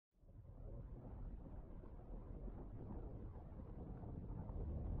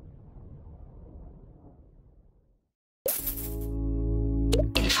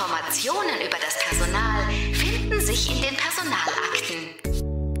sich in den Personalakten.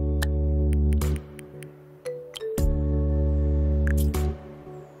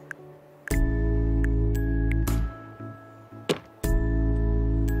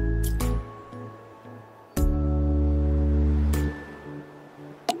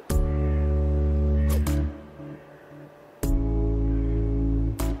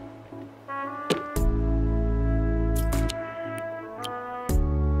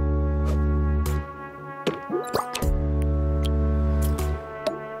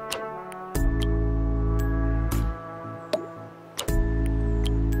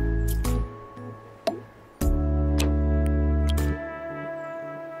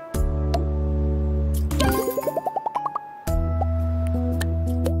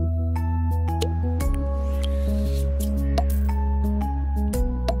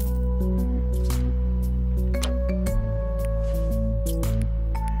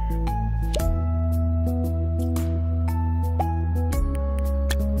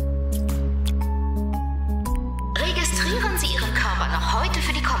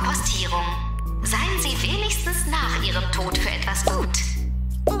 Seien Sie wenigstens nach Ihrem Tod für etwas gut.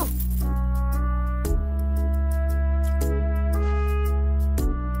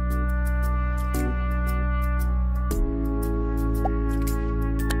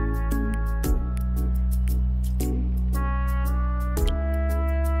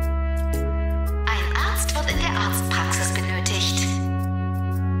 Ein Arzt wird in der Arztpraxis benötigt.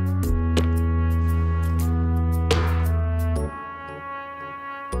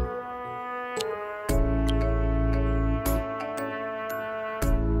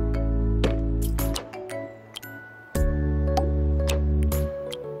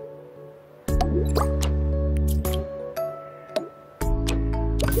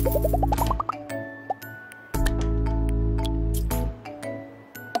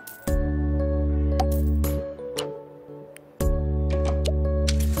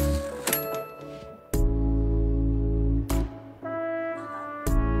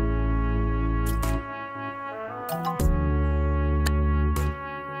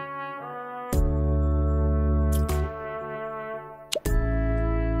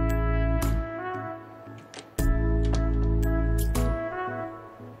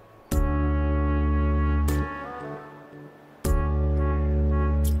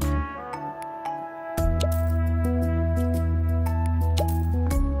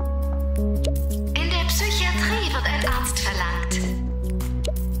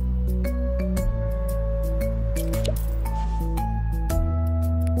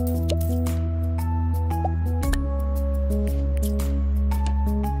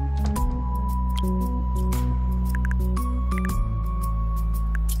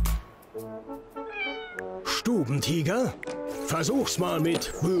 Stubentiger? Versuch's mal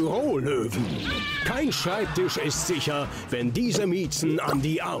mit Bürolöwen. Kein Schreibtisch ist sicher, wenn diese Miezen an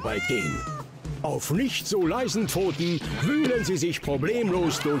die Arbeit gehen. Auf nicht so leisen Pfoten wühlen sie sich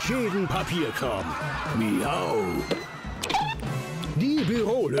problemlos durch jeden Papierkram. Miau! Die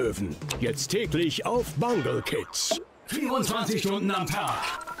Bürolöwen, jetzt täglich auf Bungle Kids. 24 Stunden am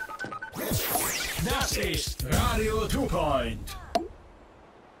Tag. Das ist Radio 2 Point.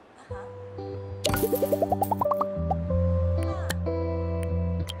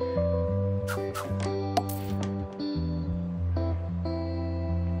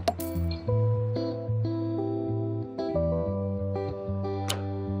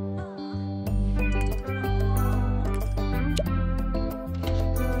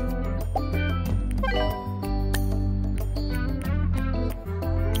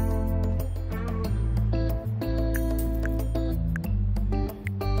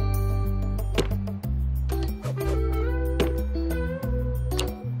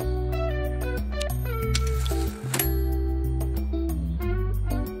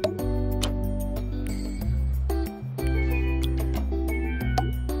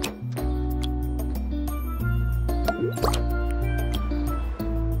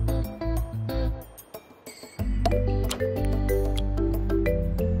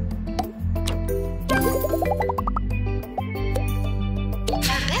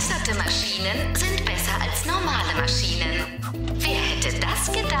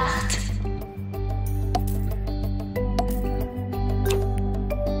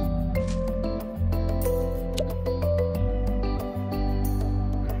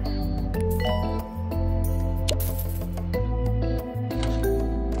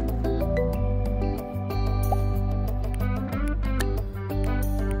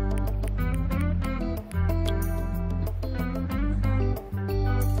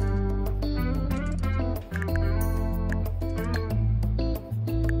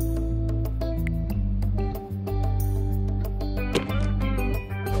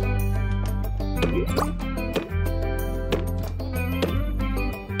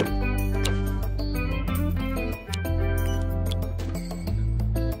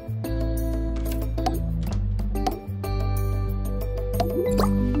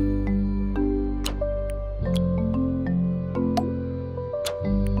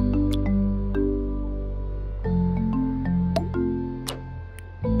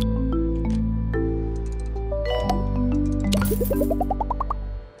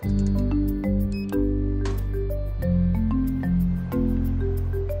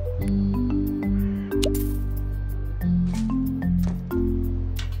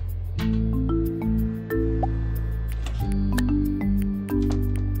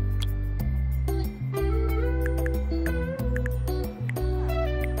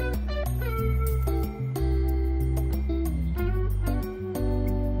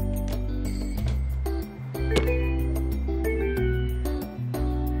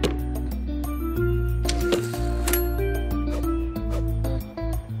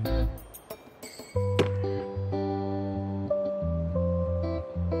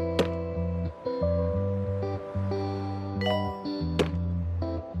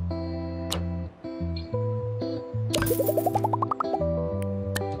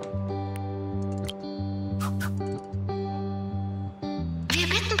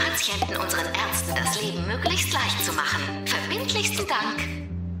 Patienten unseren Ärzten das Leben möglichst leicht zu machen. Verbindlichsten Dank.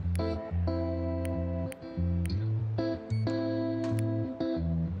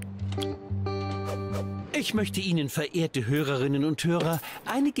 Ich möchte Ihnen, verehrte Hörerinnen und Hörer,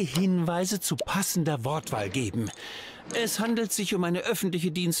 einige Hinweise zu passender Wortwahl geben. Es handelt sich um eine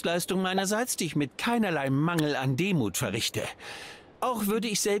öffentliche Dienstleistung meinerseits, die ich mit keinerlei Mangel an Demut verrichte. Auch würde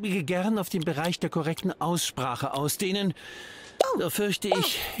ich selbige gern auf den Bereich der korrekten Aussprache ausdehnen. So fürchte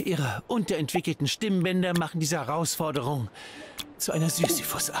ich, Ihre unterentwickelten Stimmbänder machen diese Herausforderung zu einer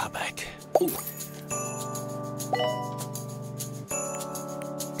Sisyphus-Arbeit.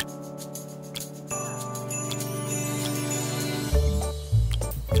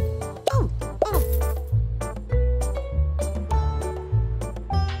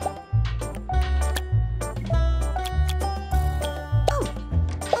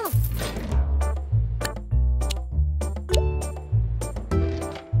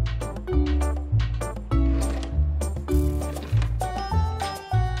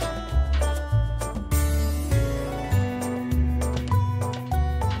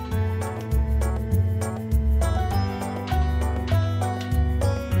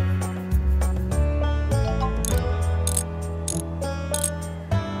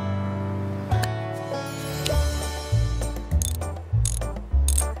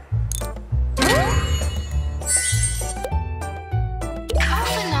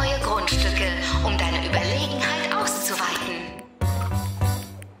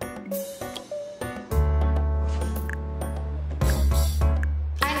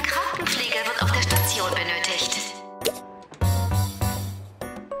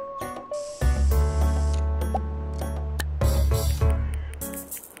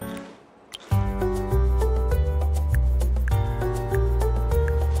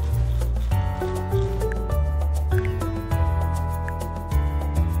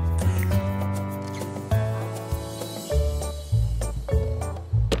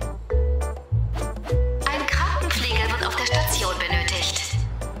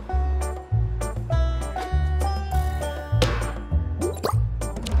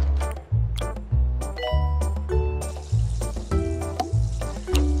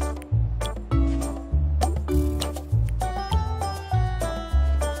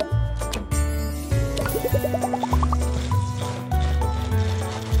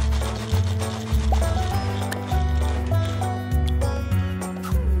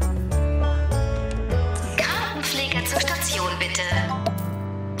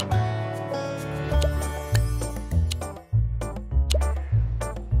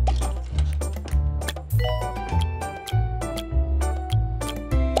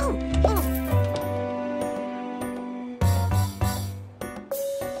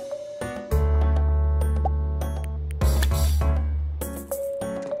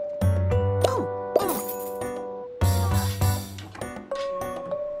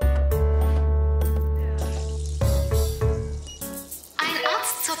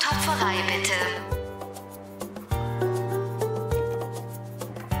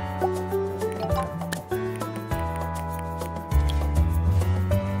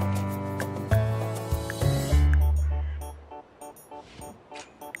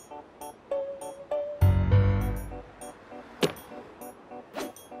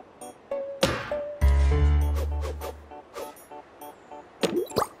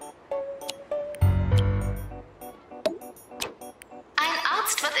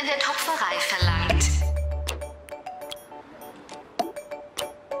 in der Topferei verlangt.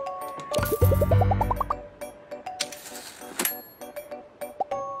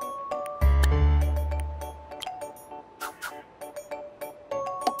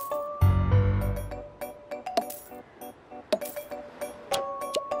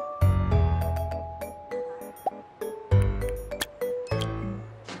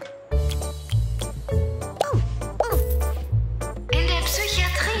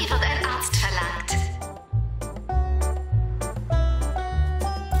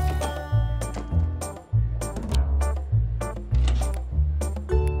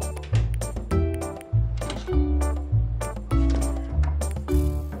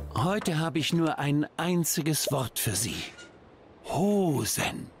 Heute habe ich nur ein einziges Wort für Sie.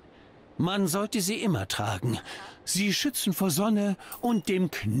 Hosen. Man sollte sie immer tragen. Sie schützen vor Sonne und dem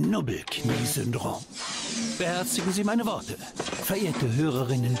Knubbelknie-Syndrom. Beherzigen Sie meine Worte, verehrte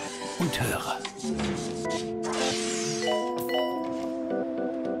Hörerinnen und Hörer.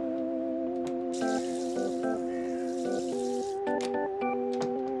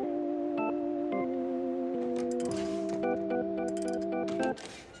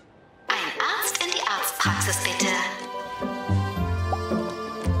 Praxis bitte.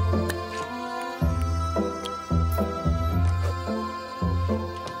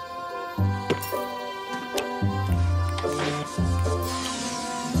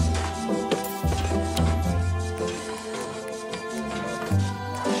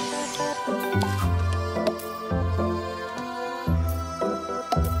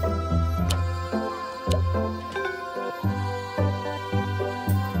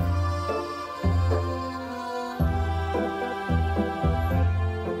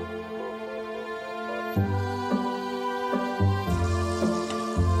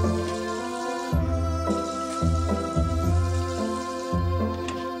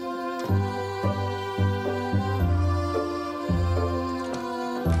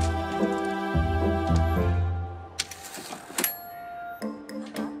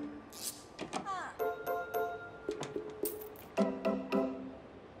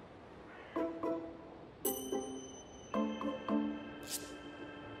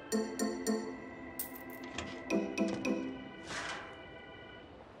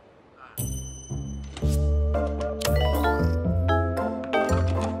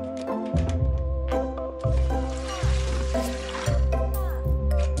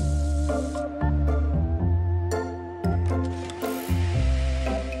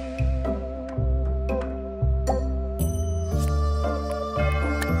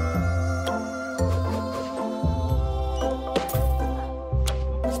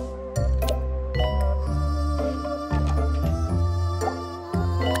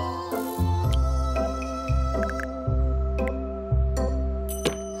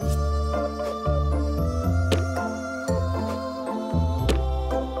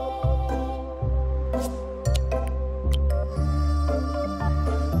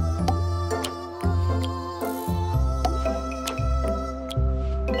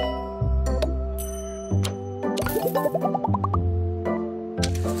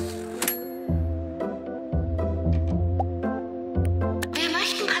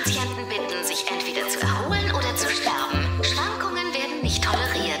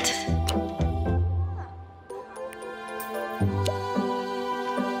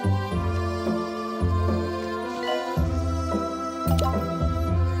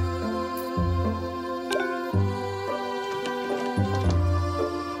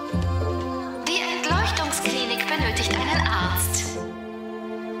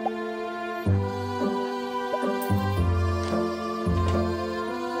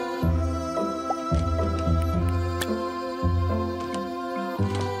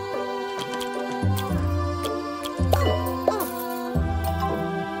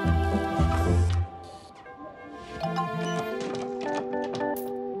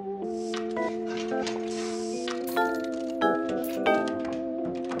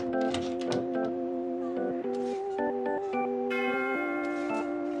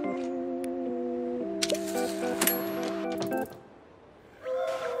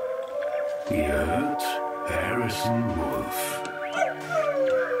 Ihr hört Harrison Wolf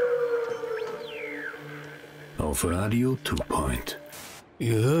auf Radio 2 Point.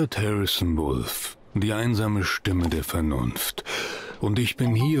 Ihr hört Harrison Wolf, die einsame Stimme der Vernunft. Und ich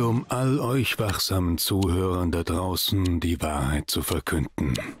bin hier, um all euch wachsamen Zuhörern da draußen die Wahrheit zu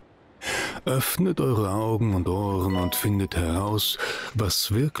verkünden. Öffnet eure Augen und Ohren und findet heraus,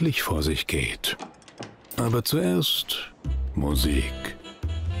 was wirklich vor sich geht. Aber zuerst Musik.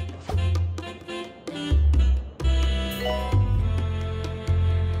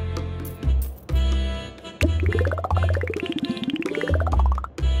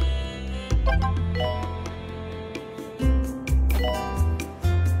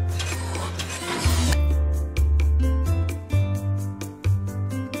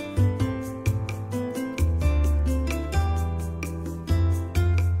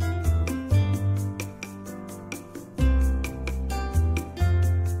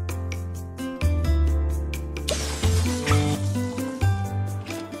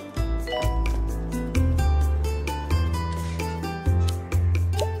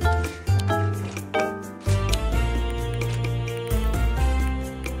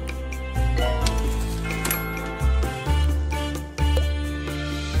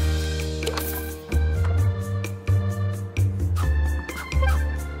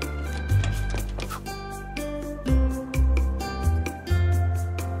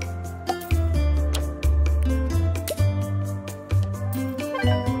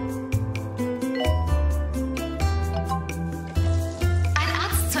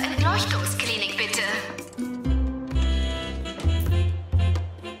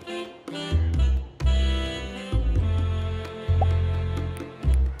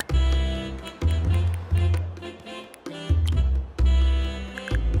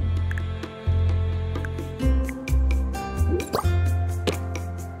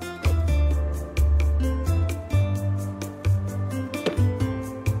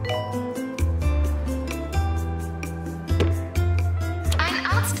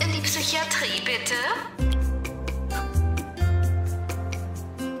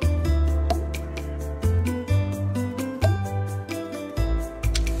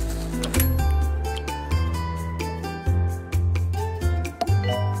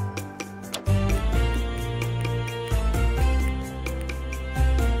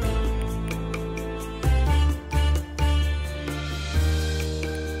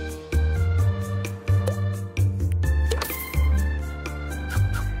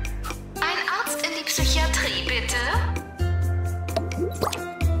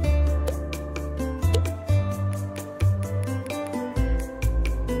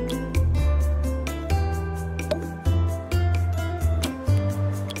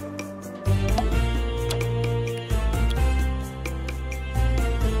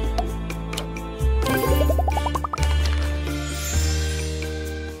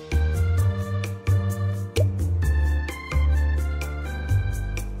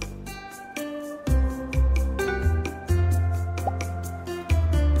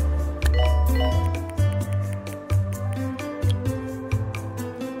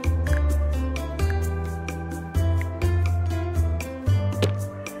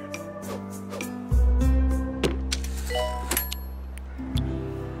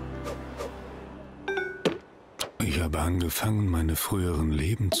 Ich habe angefangen, meine früheren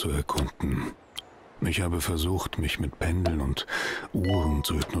Leben zu erkunden. Ich habe versucht, mich mit Pendeln und Uhren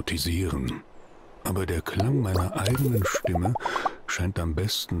zu hypnotisieren. Aber der Klang meiner eigenen Stimme scheint am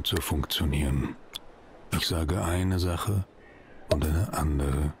besten zu funktionieren. Ich sage eine Sache und eine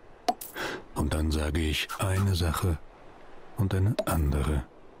andere. Und dann sage ich eine Sache und eine andere.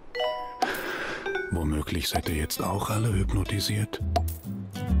 Womöglich seid ihr jetzt auch alle hypnotisiert?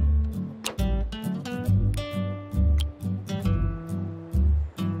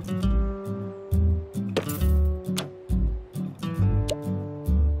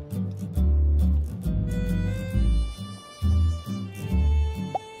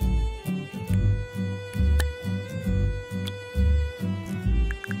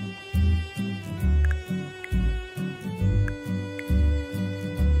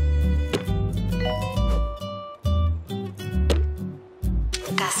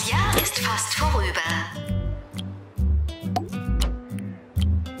 Das Jahr ist fast vorüber.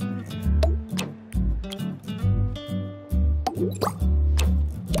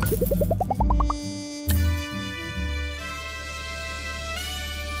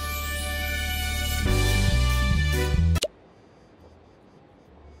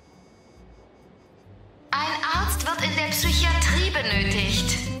 Ein Arzt wird in der Psychiatrie benötigt.